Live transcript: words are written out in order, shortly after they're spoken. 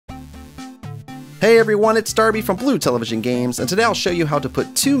Hey everyone, it's Darby from Blue Television Games, and today I'll show you how to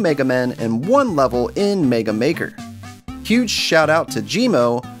put 2 Mega Men in one level in MegaMaker. Huge shout out to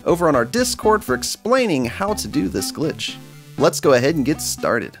Gmo over on our Discord for explaining how to do this glitch. Let's go ahead and get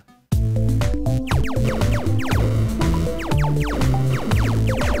started.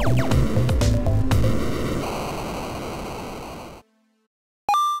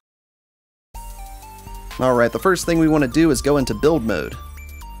 Alright, the first thing we want to do is go into build mode.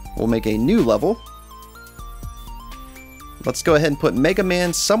 We'll make a new level. Let's go ahead and put Mega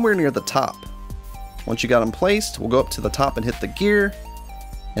Man somewhere near the top. Once you got him placed, we'll go up to the top and hit the gear,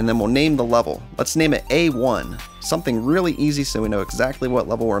 and then we'll name the level. Let's name it A1, something really easy so we know exactly what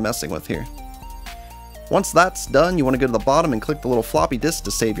level we're messing with here. Once that's done, you want to go to the bottom and click the little floppy disk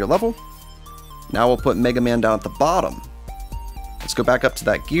to save your level. Now we'll put Mega Man down at the bottom. Let's go back up to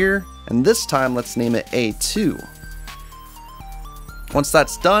that gear, and this time let's name it A2. Once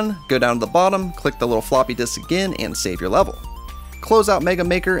that's done, go down to the bottom, click the little floppy disk again, and save your level. Close out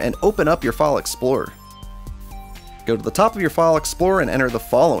MegaMaker and open up your File Explorer. Go to the top of your File Explorer and enter the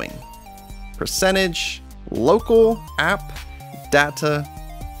following: %local_app_data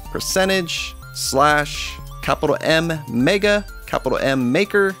 %/M mega M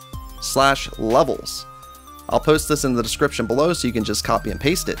maker /levels. I'll post this in the description below so you can just copy and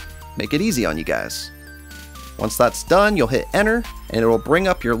paste it. Make it easy on you guys. Once that's done, you'll hit enter, and it will bring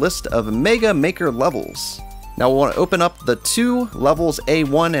up your list of MegaMaker levels. Now we'll want to open up the 2 levels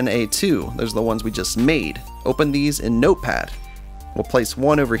A1 and A2. Those are the ones we just made. Open these in Notepad. We'll place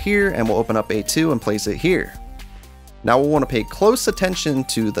one over here, and we'll open up A2 and place it here. Now we'll want to pay close attention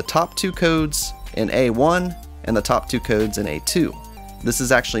to the top 2 codes in A1 and the top 2 codes in A2. This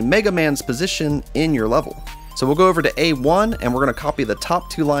is actually Mega Man's position in your level. So we'll go over to A1, and we're going to copy the top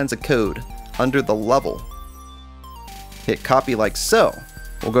 2 lines of code under the level. Hit copy like so.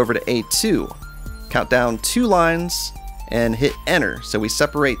 We'll go over to A2, count down 2 lines, and hit enter so we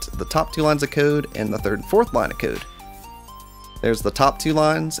separate the top 2 lines of code and the 3rd and 4th line of code. There's the top 2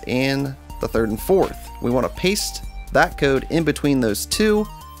 lines and the 3rd and 4th. We want to paste that code in between those 2,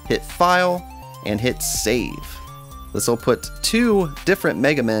 hit file, and hit save. This will put 2 different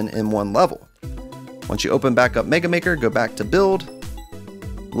Mega Men in one level. Once you open back up MegaMaker, go back to build,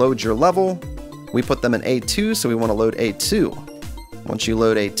 load your level. We put them in A2, so we want to load A2. Once you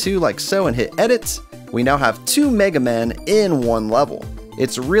load A2 like so and hit edit, we now have 2 Mega Men in one level.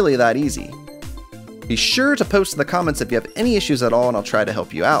 It's really that easy. Be sure to post in the comments if you have any issues at all, and I'll try to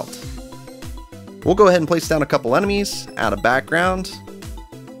help you out. We'll go ahead and place down a couple enemies, add a background,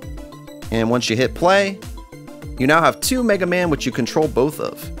 and once you hit play, you now have 2 Mega Man which you control both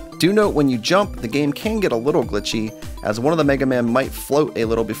of. Do note when you jump, the game can get a little glitchy, as one of the Mega Man might float a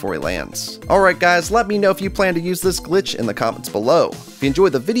little before he lands. Alright guys, let me know if you plan to use this glitch in the comments below. If you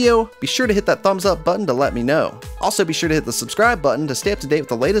enjoyed the video, be sure to hit that thumbs up button to let me know. Also be sure to hit the subscribe button to stay up to date with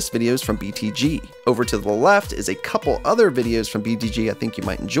the latest videos from BTG. Over to the left is a couple other videos from BTG I think you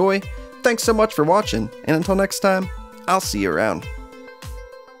might enjoy. Thanks so much for watching, and until next time, I'll see you around.